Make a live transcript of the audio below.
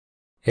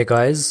Hey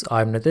guys,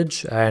 I'm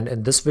Nitij, and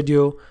in this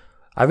video,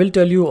 I will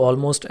tell you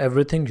almost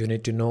everything you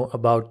need to know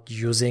about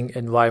using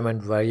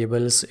environment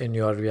variables in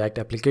your React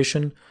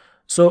application.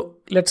 So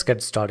let's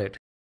get started.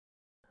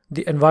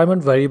 The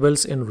environment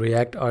variables in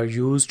React are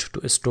used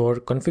to store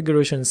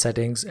configuration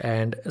settings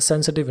and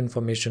sensitive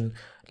information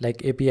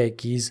like API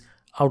keys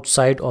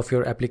outside of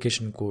your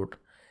application code.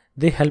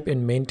 They help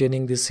in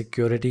maintaining the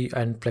security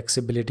and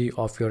flexibility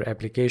of your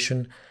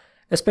application,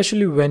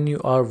 especially when you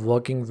are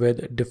working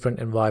with different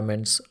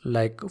environments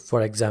like,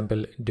 for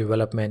example,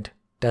 development,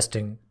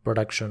 testing,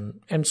 production,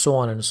 and so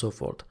on and so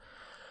forth.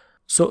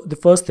 So the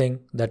first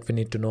thing that we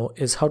need to know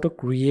is how to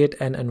create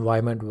an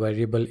environment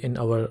variable in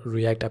our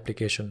React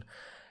application.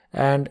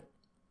 And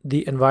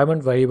the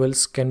environment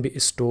variables can be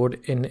stored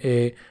in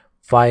a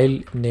file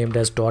named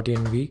as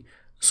 .env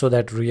so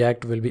that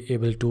React will be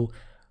able to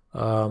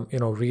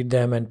read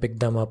them and pick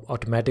them up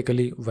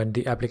automatically when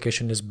the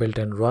application is built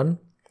and run.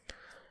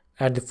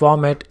 And the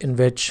format in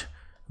which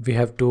we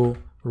have to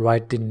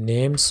write the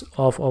names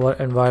of our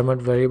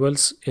environment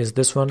variables is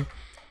this one.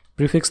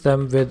 Prefix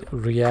them with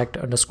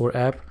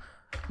React_app.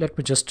 Let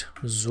me just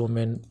zoom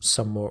in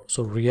some more.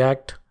 So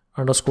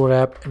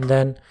React_app, and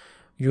then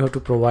you have to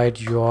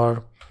provide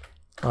your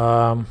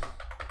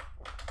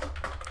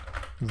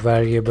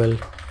variable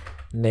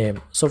name.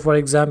 So for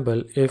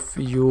example, if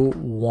you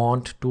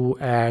want to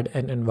add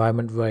an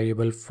environment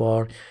variable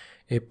for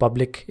a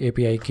public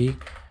API key,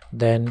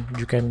 then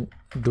you can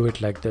do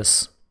it like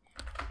this: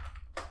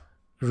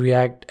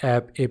 React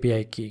app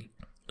API key.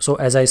 So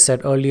as I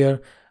said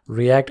earlier,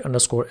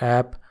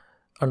 React_app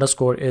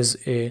underscore is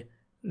a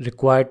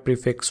required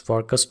prefix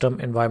for custom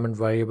environment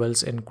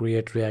variables in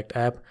Create React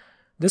App.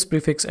 This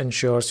prefix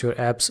ensures your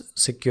app's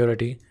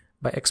security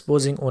by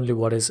exposing only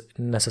what is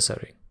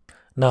necessary.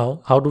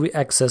 Now, how do we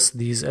access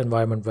these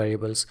environment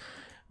variables?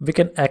 We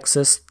can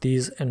access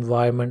these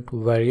environment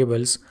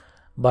variables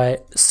by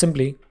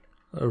simply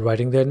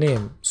writing their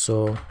name.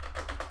 So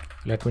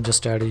let me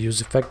just add a use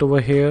effect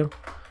over here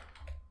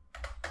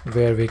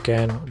where we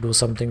can do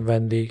something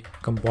when the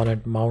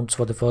component mounts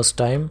for the first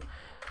time.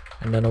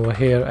 And then over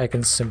here I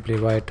can simply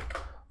write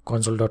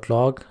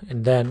console.log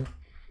and then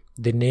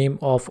the name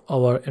of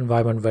our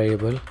environment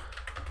variable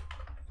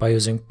by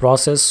using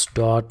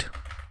process.env.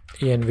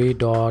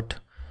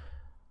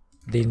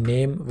 The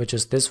name, which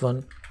is this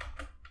one.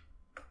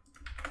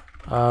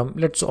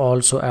 Let's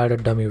also add a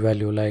dummy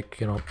value like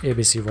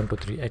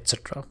ABC123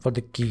 etc. for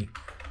the key.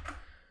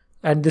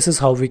 And this is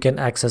how we can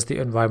access the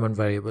environment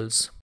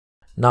variables.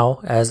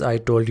 Now, as I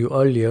told you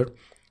earlier,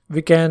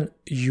 we can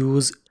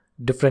use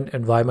different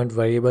environment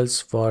variables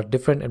for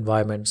different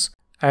environments,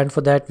 and for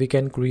that we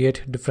can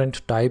create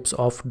different types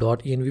of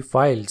 .env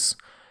files.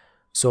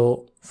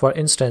 So for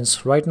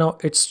instance, right now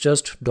it's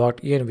just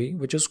 .env,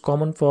 which is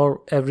common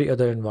for every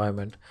other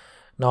environment.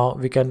 Now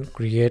we can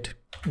create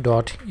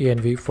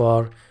 .env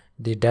for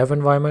the dev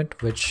environment,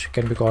 which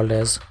can be called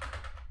as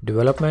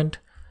development.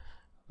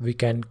 We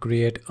can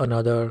create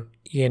another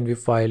env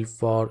file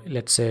for,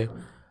 let's say,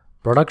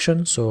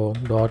 production, so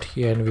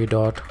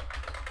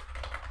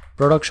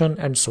 .env.production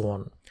and so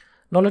on.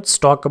 Now let's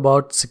talk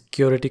about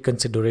security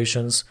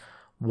considerations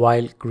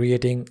while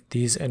creating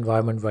these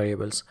environment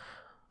variables.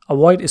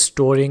 Avoid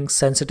storing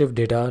sensitive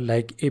data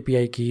like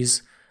API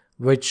keys,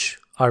 which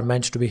are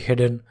meant to be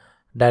hidden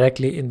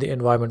directly in the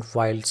environment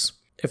files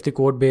if the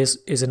code base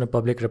is in a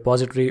public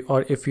repository,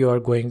 or if you are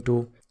going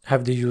to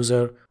have the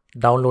user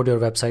download your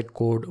website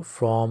code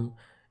from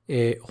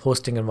a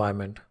hosting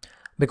environment,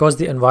 because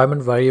the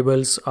environment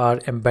variables are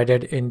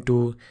embedded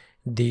into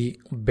the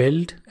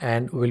build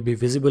and will be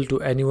visible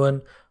to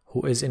anyone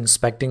who is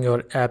inspecting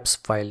your app's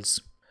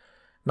files.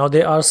 Now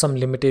there are some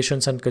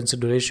limitations and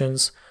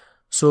considerations.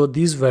 So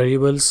these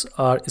variables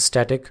are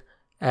static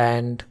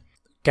and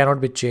cannot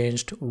be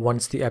changed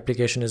once the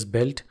application is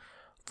built.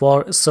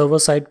 For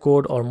server-side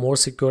code or more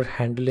secure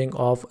handling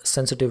of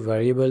sensitive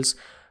variables,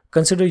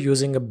 consider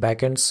using a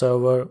backend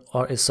server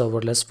or a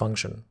serverless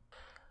function.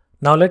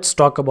 Now let's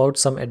talk about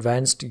some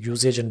advanced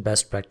usage and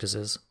best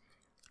practices.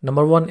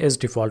 Number one is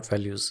default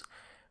values.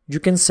 You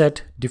can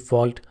set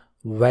default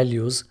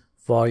values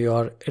for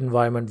your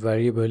environment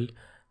variable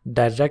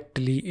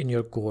directly in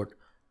your code.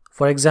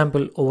 For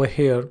example, over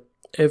here,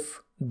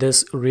 if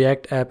this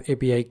React app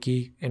API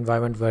key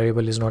environment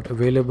variable is not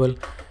available,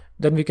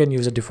 then we can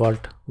use a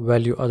default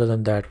value other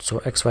than that, so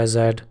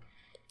XYZ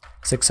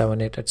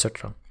 678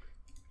 etc.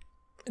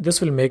 This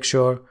will make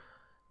sure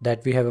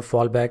that we have a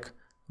fallback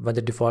when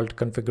the default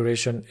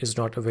configuration is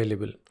not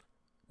available.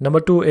 Number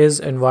two is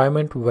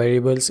environment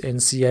variables in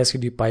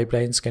CI/CD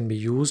pipelines can be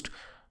used,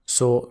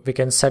 so we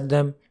can set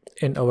them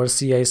in our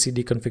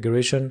CI/CD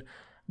configuration.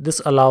 This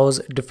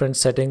allows different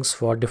settings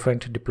for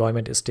different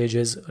deployment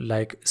stages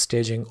like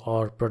staging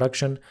or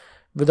production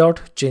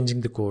without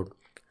changing the code.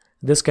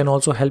 This can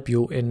also help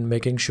you in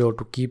making sure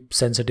to keep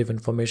sensitive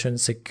information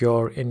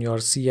secure in your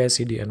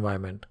CI/CD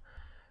environment.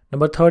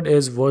 Number third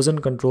is version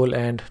control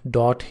and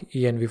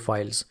 .env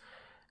files.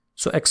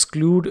 So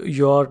exclude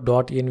your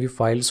 .env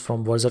files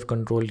from version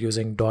control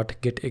using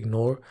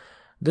 .gitignore.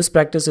 This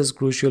practice is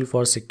crucial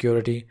for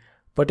security,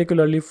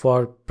 particularly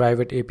for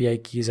private API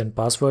keys and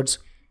passwords.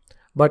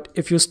 But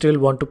if you still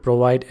want to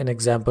provide an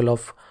example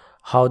of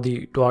how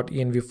the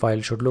 .env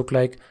file should look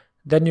like,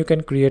 then you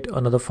can create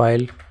another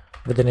file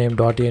with the name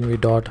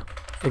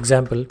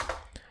 .env.example.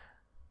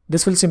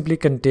 This will simply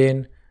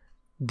contain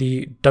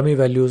the dummy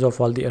values of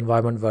all the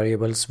environment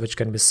variables which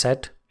can be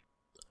set.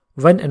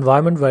 When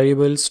environment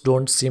variables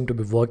don't seem to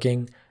be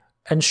working,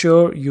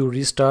 ensure you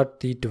restart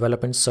the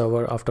development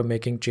server after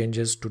making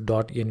changes to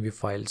 .env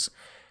files.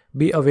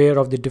 Be aware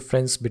of the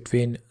difference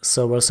between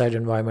server-side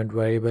environment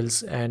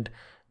variables and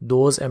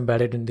those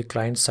embedded in the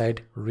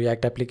client-side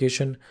React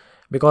application,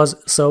 because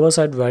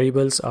server-side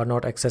variables are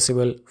not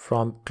accessible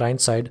from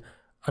client-side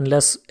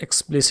unless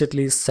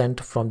explicitly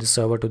sent from the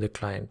server to the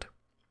client.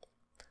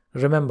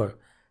 Remember,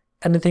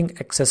 anything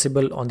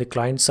accessible on the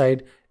client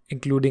side,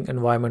 including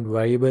environment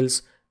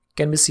variables,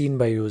 can be seen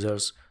by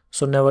users,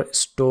 so never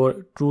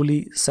store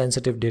truly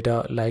sensitive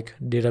data like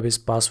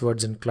database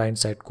passwords in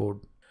client-side code.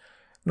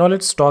 Now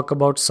let's talk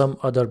about some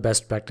other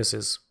best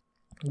practices.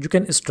 You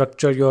can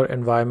structure your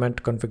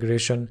environment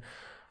configuration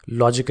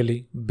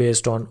logically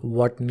based on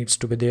what needs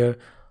to be there.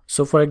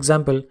 So for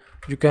example,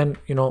 you can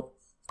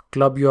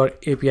club your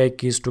API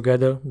keys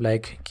together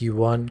like key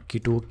 1, key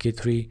 2, key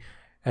 3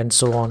 and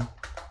so on.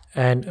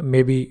 And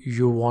maybe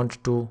you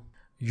want to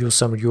use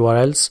some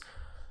URLs.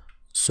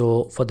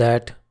 So for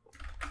that,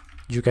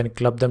 you can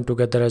club them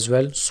together as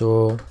well.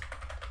 So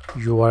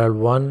URL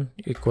 1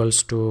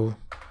 equals to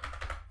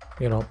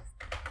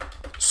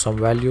some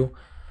value,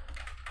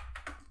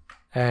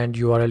 and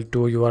URL 2,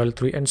 URL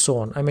 3 and so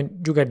on. I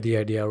mean, you get the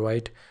idea,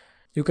 right?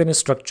 You can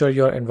structure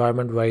your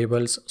environment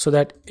variables so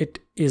that it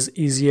is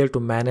easier to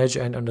manage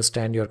and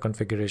understand your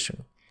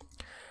configuration.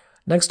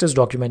 Next is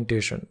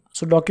documentation.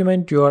 So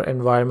document your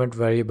environment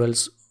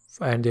variables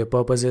and their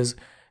purposes,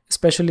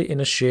 especially in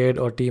a shared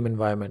or team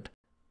environment.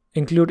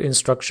 Include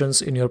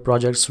instructions in your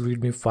project's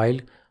README file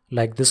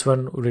like this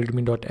one,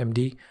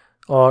 readme.md,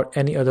 or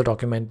any other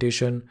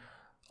documentation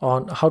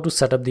on how to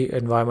set up the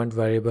environment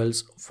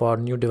variables for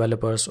new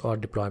developers or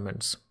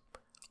deployments.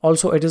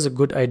 Also, it is a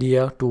good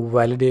idea to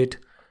validate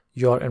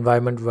your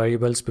environment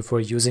variables before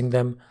using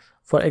them.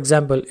 For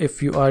example,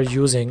 if you are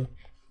using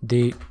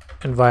the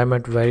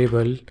environment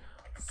variable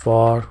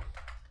for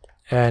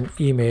an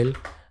email,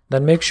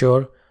 then make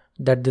sure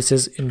that this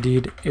is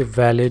indeed a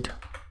valid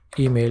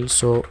email.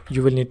 So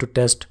you will need to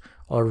test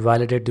or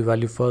validate the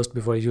value first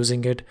before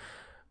using it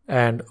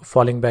and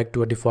falling back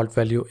to a default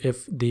value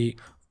if the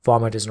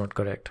format is not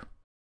correct.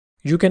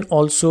 You can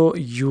also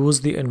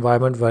use the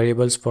environment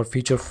variables for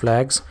feature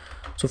flags.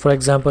 So for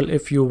example,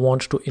 if you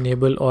want to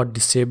enable or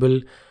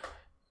disable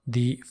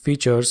the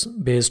features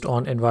based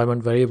on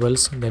environment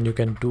variables, then you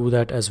can do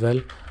that as well.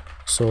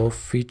 So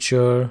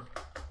feature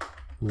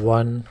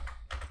 1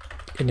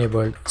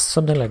 enabled,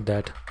 something like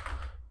that,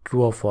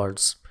 true or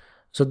false.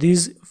 So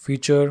these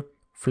feature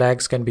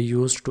flags can be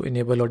used to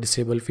enable or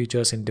disable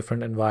features in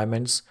different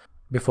environments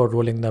before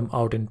rolling them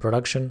out in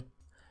production.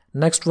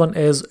 Next one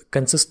is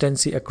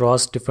consistency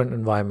across different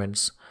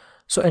environments.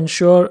 So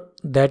ensure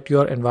that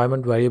your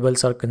environment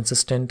variables are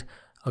consistent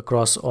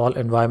across all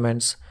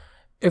environments.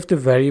 If the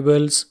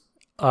variables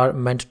are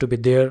meant to be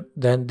there,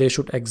 then they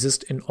should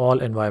exist in all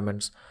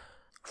environments.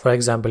 For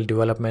example,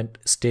 development,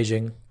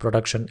 staging,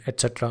 production,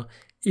 etc.,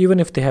 even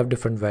if they have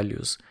different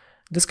values.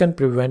 This can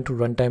prevent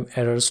runtime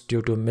errors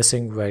due to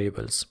missing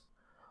variables.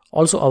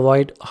 Also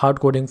avoid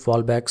hard-coding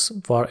fallbacks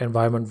for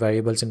environment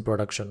variables in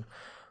production.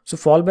 So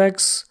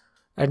fallbacks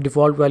and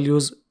default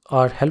values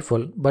are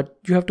helpful, but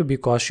you have to be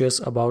cautious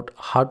about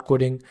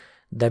hard-coding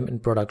them in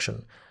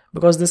production,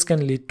 because this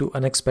can lead to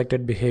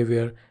unexpected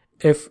behavior.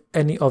 If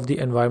any of the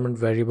environment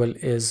variable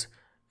is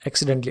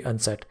accidentally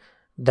unset,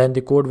 then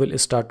the code will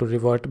start to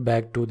revert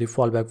back to the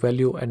fallback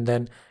value, and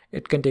then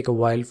it can take a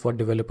while for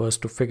developers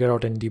to figure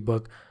out and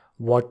debug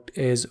what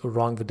is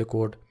wrong with the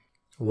code,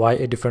 why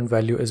a different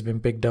value is being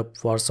picked up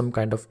for some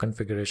kind of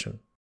configuration.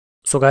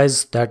 So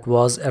guys, that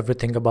was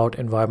everything about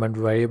environment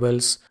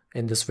variables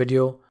in this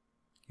video.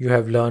 You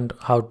have learned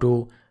how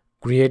to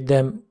create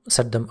them,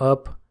 set them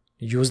up,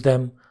 use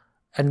them,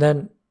 and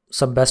then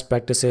some best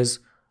practices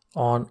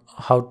on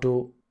how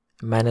to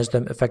manage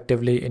them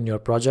effectively in your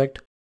project.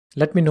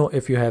 Let me know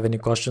if you have any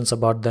questions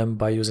about them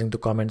by using the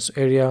comments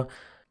area.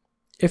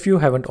 If you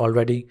haven't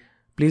already,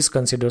 please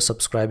consider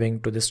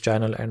subscribing to this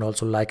channel and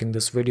also liking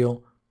this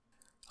video.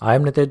 I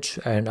am Nitij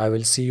and I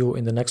will see you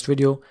in the next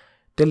video.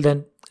 Till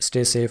then,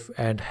 stay safe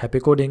and happy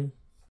coding.